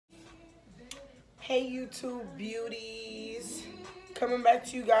Hey YouTube beauties, coming back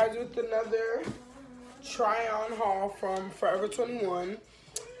to you guys with another try on haul from Forever 21.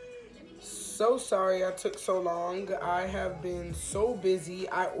 So sorry I took so long. I have been so busy.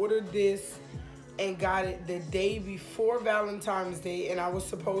 I ordered this and got it the day before Valentine's Day, and I was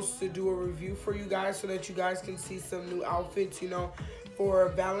supposed to do a review for you guys so that you guys can see some new outfits, you know, for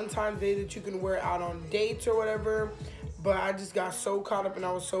Valentine's Day that you can wear out on dates or whatever. But I just got so caught up and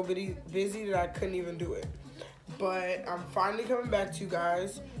I was so busy that I couldn't even do it. But I'm finally coming back to you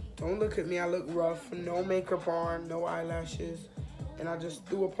guys. Don't look at me, I look rough. No makeup on, no eyelashes. And I just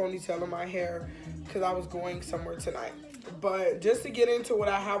threw a ponytail in my hair because I was going somewhere tonight. But just to get into what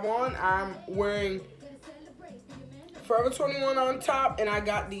I have on, I'm wearing Forever 21 on top, and I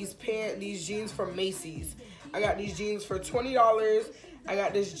got these jeans from Macy's. I got these jeans for $20. I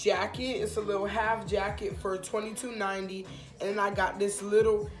got this jacket. It's a little half jacket for $22.90, and then I got this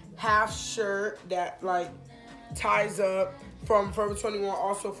little half shirt that like ties up from Forever 21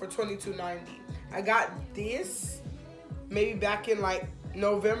 also for $22.90. I got this maybe back in like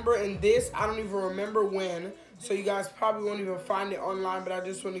November, and this I don't even remember when, so you guys probably won't even find it online, but I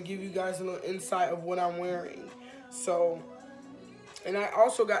just want to give you guys a little insight of what I'm wearing. So, and I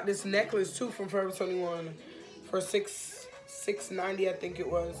also got this necklace too from Forever 21 for $6.90, I think it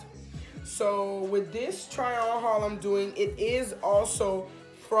was. So with this try on haul I'm doing, it is also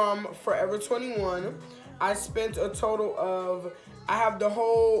from Forever 21. I spent a total of, I have the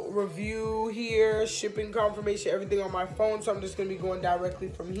whole review here, shipping confirmation, everything on my phone, so I'm just going to be going directly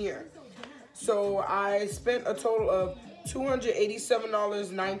from here. So I spent a total of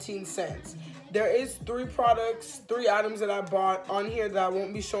 $287.19. There is three items that I bought on here that I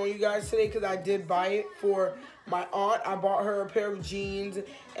won't be showing you guys today because I did buy it for my aunt. I bought her a pair of jeans,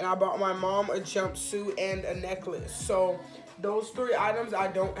 and I bought my mom a jumpsuit and a necklace. So those three items I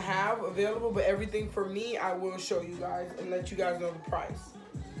don't have available, but everything for me I will show you guys and let you guys know the price.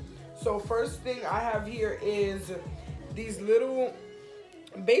 So first thing I have here is these little,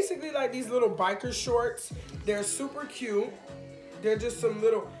 basically like these little biker shorts. They're super cute. They're just some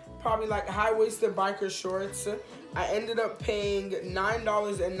little, probably like high-waisted biker shorts. I ended up paying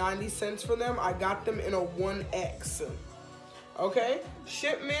 $9.90 for them. I got them in a 1X. Okay?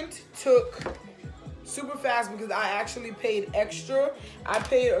 Shipment took super fast because I actually paid extra. I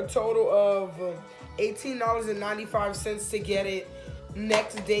paid a total of $18.95 to get it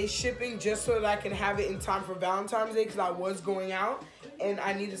next day shipping, just so that I can have it in time for Valentine's Day because I was going out and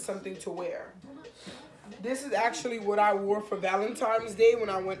I needed something to wear. This is actually what I wore for Valentine's Day when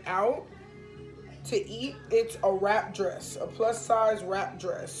I went out to eat. It's a wrap dress, a plus size wrap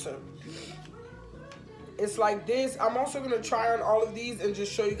dress. It's like this. I'm also going to try on all of these and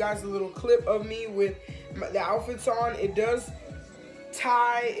just show you guys a little clip of me with the outfits on. It does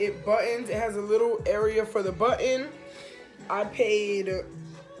tie, it buttons, it has a little area for the button. I paid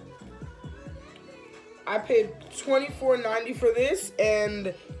 $24.90 for this, and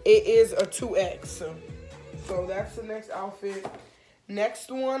it is a 2X. So that's the next outfit.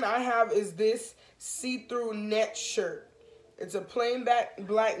 Next one I have is this see-through net shirt. It's a plain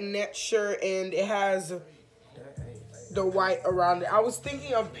black net shirt, and it has the white around it. I was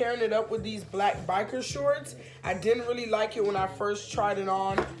thinking of pairing it up with these black biker shorts. I didn't really like it when I first tried it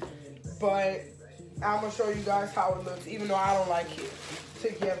on, but I'm going to show you guys how it looks, even though I don't like it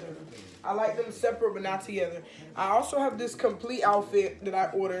together. I like them separate, but not together. I also have this complete outfit that I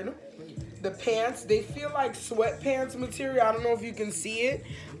ordered. The pants, they feel like sweatpants material. I don't know if you can see it,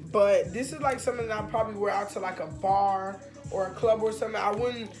 but this is like something that I'll probably wear out to like a bar or a club or something. I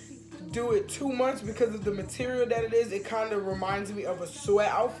wouldn't do it too much because of the material that it is. It kind of reminds me of a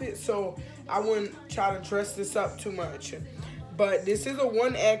sweat outfit, so I wouldn't try to dress this up too much. But this is a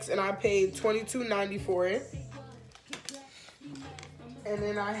 1X, and I paid $22.90 for it. And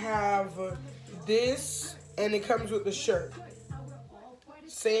then I have this, and it comes with the shirt.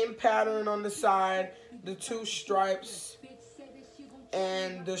 Same pattern on the side, the two stripes,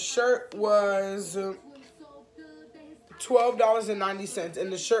 and the shirt was $12.90,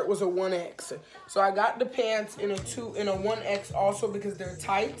 and the shirt was a 1X. So I got the pants in a 1X also because they're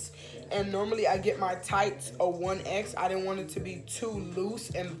tights, and normally I get my tights a 1X. I didn't want it to be too loose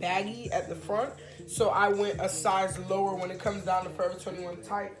and baggy at the front, so I went a size lower when it comes down to Forever 21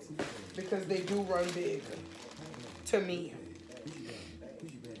 tights because they do run big to me.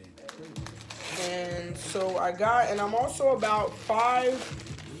 And so and I'm also about 5'4",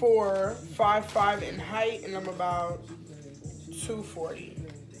 5'5" in height, and I'm about 240.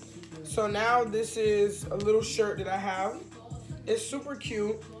 So now this is a little shirt that I have. It's super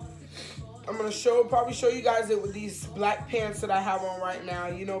cute. I'm gonna probably show you guys it with these black pants that I have on right now.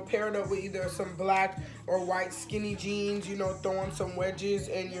 You know, paired up with either some black or white skinny jeans. You know, throw on some wedges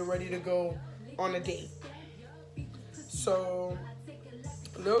and you're ready to go on a date. So,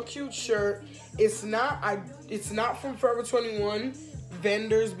 little cute shirt. It's not from Forever 21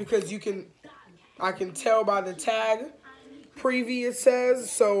 vendors because I can tell by the tag. Preview it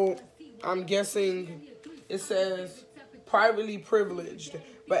says, so I'm guessing it says privately privileged.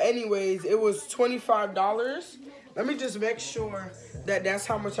 But anyways, it was $25. Let me just make sure that that's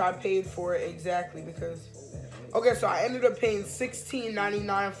how much I paid for it exactly because, okay, so I ended up paying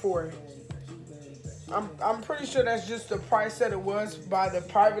 $16.99 for it. I'm pretty sure that's just the price that it was by the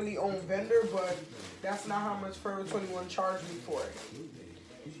privately owned vendor, but that's not how much Forever 21 charged me for it.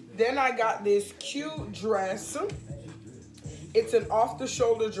 Then I got this cute dress. It's an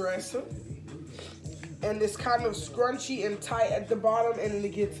off-the-shoulder dress. And it's kind of scrunchy and tight at the bottom, and then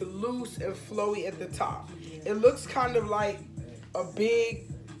it gets loose and flowy at the top. It looks kind of like a big,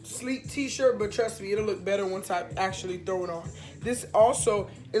 sleek t-shirt, but trust me, it'll look better once I actually throw it on. This also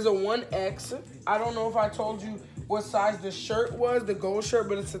is a 1X. I don't know if I told you what size the shirt was, the gold shirt,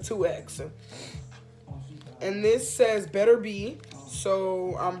 but it's a 2X. And this says Better Be,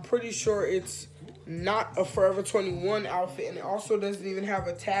 so I'm pretty sure it's not a Forever 21 outfit, and it also doesn't even have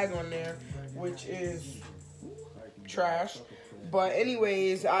a tag on there, which is trash. But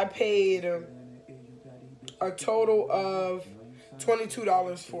anyways, I paid a total of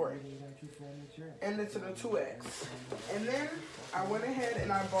 $22 for it. And it's in a 2X. And then I went ahead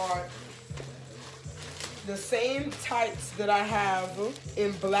and I bought the same tights that I have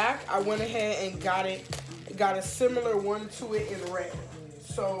in black. I went ahead and got a similar one to it in red.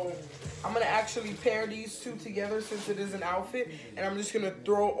 So I'm going to actually pair these two together since it is an outfit. And I'm just going to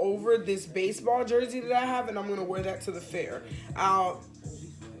throw over this baseball jersey that I have. And I'm going to wear that to the fair. I'll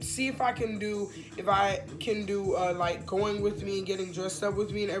see if I can do like going with me and getting dressed up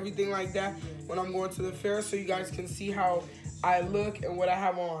with me and everything like that when I'm going to the fair. So you guys can see how I look and what I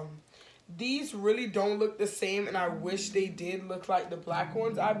have on. These really don't look the same. And I wish they did look like the black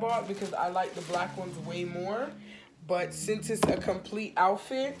ones I bought because I like the black ones way more. But since it's a complete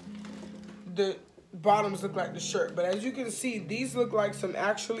outfit, the bottoms look like the shirt. But as you can see, these look like some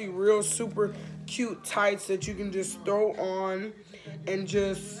actually real super cute tights that you can just throw on and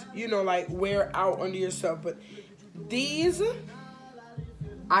just, you know, like wear out under yourself. But these,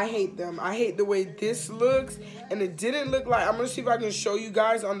 I hate them. I hate the way this looks. And it didn't look like, I'm going to see if I can show you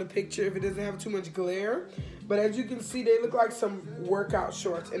guys on the picture if it doesn't have too much glare. But as you can see, they look like some workout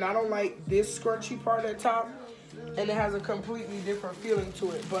shorts. And I don't like this scrunchy part at the top. And it has a completely different feeling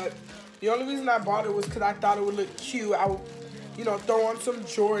to it. But the only reason I bought it was because I thought it would look cute. I would, you know, throw on some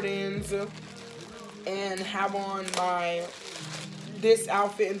Jordans and have on this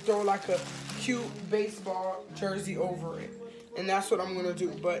outfit and throw like a cute baseball jersey over it. And that's what I'm going to do.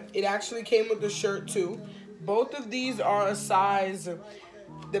 But it actually came with the shirt too. Both of these are a size.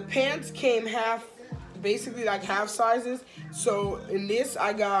 The pants came basically like half sizes. So in this,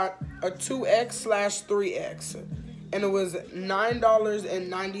 I got a 2X/3X. And it was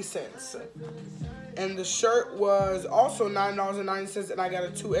 $9.90. And the shirt was also $9.90. And I got a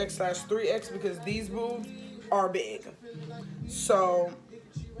 2X/3X because these boobs are big. So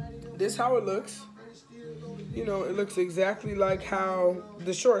this is how it looks. You know, it looks exactly like how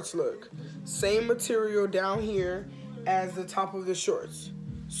the shorts look. Same material down here as the top of the shorts.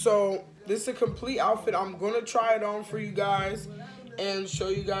 So this is a complete outfit. I'm going to try it on for you guys and show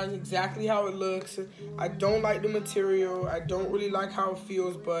you guys exactly how it looks. I don't like the material. I don't really like how it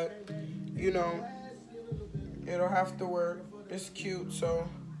feels, but, you know, it'll have to work. It's cute, so.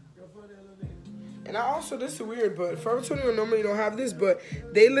 And I also, this is weird, but Forever 21 normally don't have this, but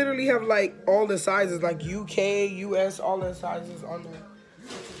they literally have, like, all the sizes, like UK, US, all the sizes on there.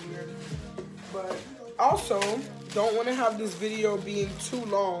 Which is weird. But also, don't want to have this video being too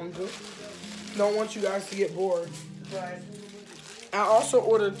long. Don't want you guys to get bored. But I also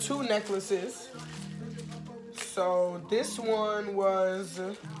ordered 2 necklaces. So this one was,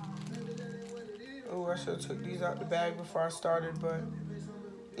 oh, I should have took these out the bag before I started, but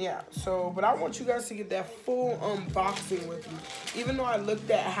yeah. So, but I want you guys to get that full unboxing with me. Even though I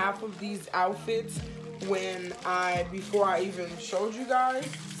looked at half of these outfits before I even showed you guys,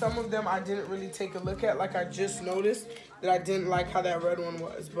 some of them I didn't really take a look at. Like I just noticed that I didn't like how that red one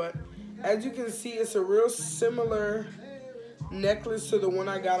was. But as you can see, it's a real similar necklace to the one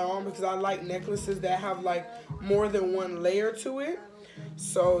I got on because I like necklaces that have like more than one layer to it.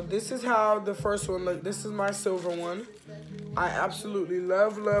 So this is how the first one looked. This is my silver one. I absolutely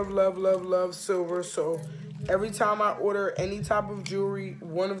love silver. So Every time I order any type of jewelry,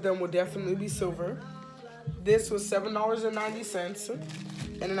 one of them will definitely be silver. This was $7.90,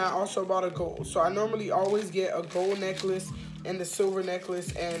 and then I also bought a gold. So I normally always get a gold necklace and the silver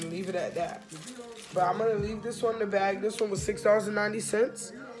necklace and leave it at that. But I'm gonna leave this one in the bag. This one was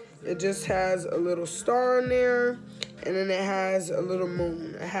 $6.90. It just has a little star in there, and then it has a little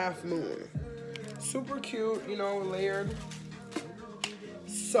moon, a half moon. Super cute, you know, layered.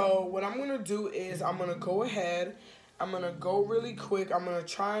 So what I'm gonna do is I'm gonna go ahead, I'm gonna go really quick. I'm gonna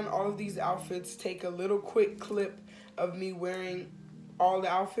try on all of these outfits, take a little quick clip of me wearing all the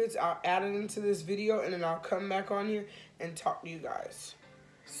outfits. I'll add it into this video, and then I'll come back on here and talk to you guys.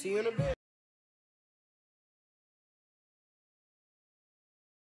 See you in a bit.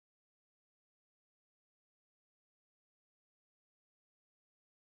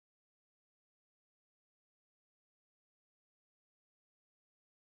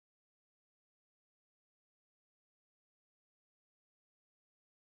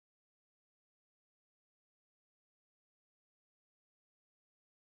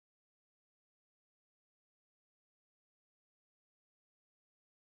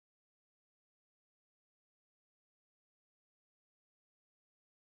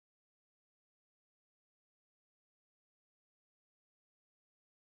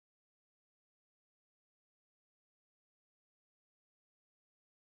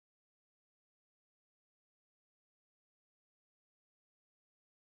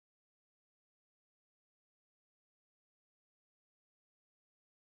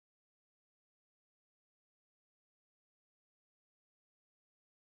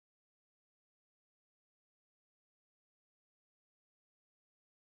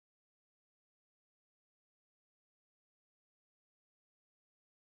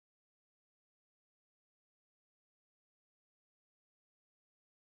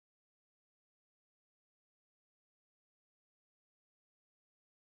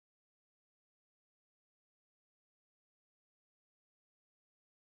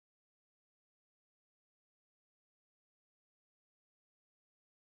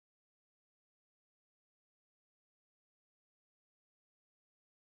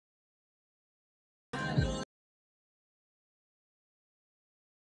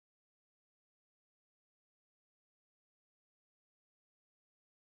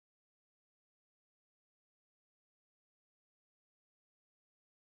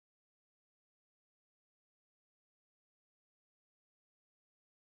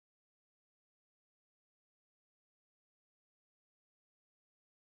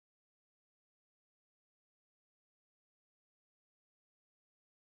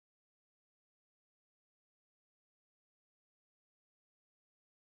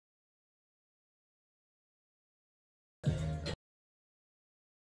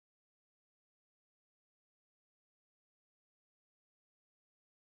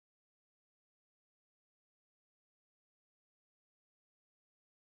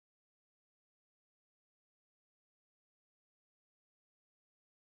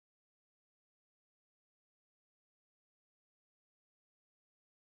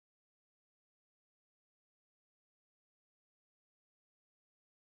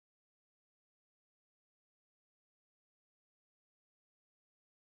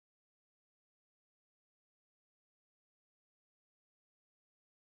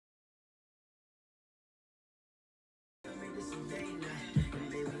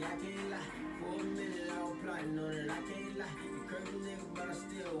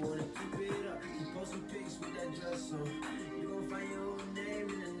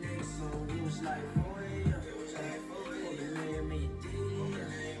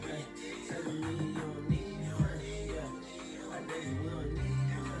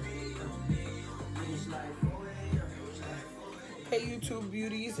 Hey YouTube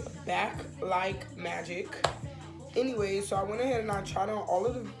beauties, back like magic. Anyway, so I went ahead and I tried on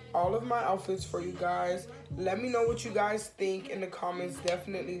all of my outfits for you guys. Let me know what you guys think in the comments.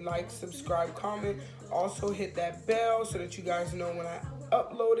 Definitely like, subscribe, comment. Also hit that bell so that you guys know when I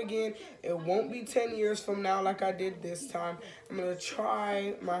upload again. It won't be 10 years from now like I did this time. I'm gonna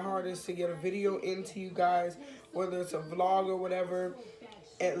try my hardest to get a video into you guys, whether it's a vlog or whatever,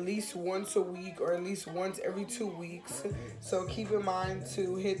 at least once a week or at least once every 2 weeks. So keep in mind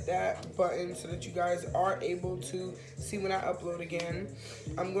to hit that button so that you guys are able to see when I upload again.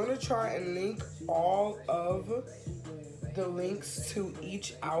 I'm going to try and link all of the links to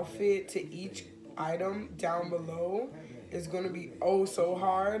each outfit, to each item down below. is going to be oh so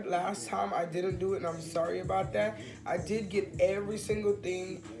hard. Last time I didn't do it, and I'm sorry about that. I did get every single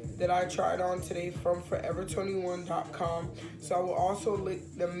thing that I tried on today from forever21.com. So I will also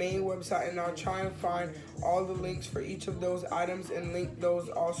link the main website, and I'll try and find all the links for each of those items and link those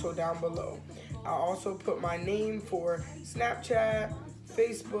also down below. I'll also put my name for Snapchat,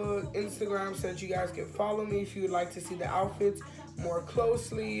 Facebook, Instagram, so that you guys can follow me if you would like to see the outfits more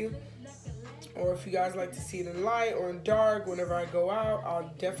closely, or if you guys like to see it in light or in dark. Whenever I go out,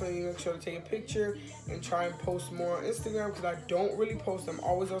 I'll definitely make sure to take a picture and try and post more on Instagram, because I don't really post. I'm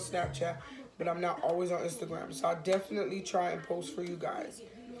always on Snapchat, but I'm not always on Instagram, so I'll definitely try and post for you guys.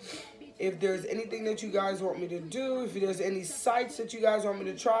 If there's anything that you guys want me to do, if there's any sites that you guys want me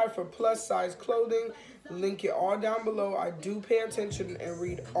to try for plus size clothing, link it all down below. I do pay attention and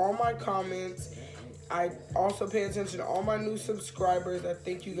read all my comments. I also pay attention to all my new subscribers. I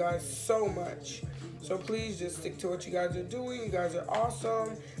thank you guys so much. So please just stick to what you guys are doing. You guys are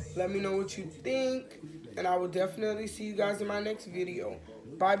awesome. Let me know what you think, and I will definitely see you guys in my next video.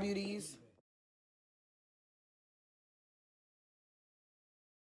 Bye, beauties.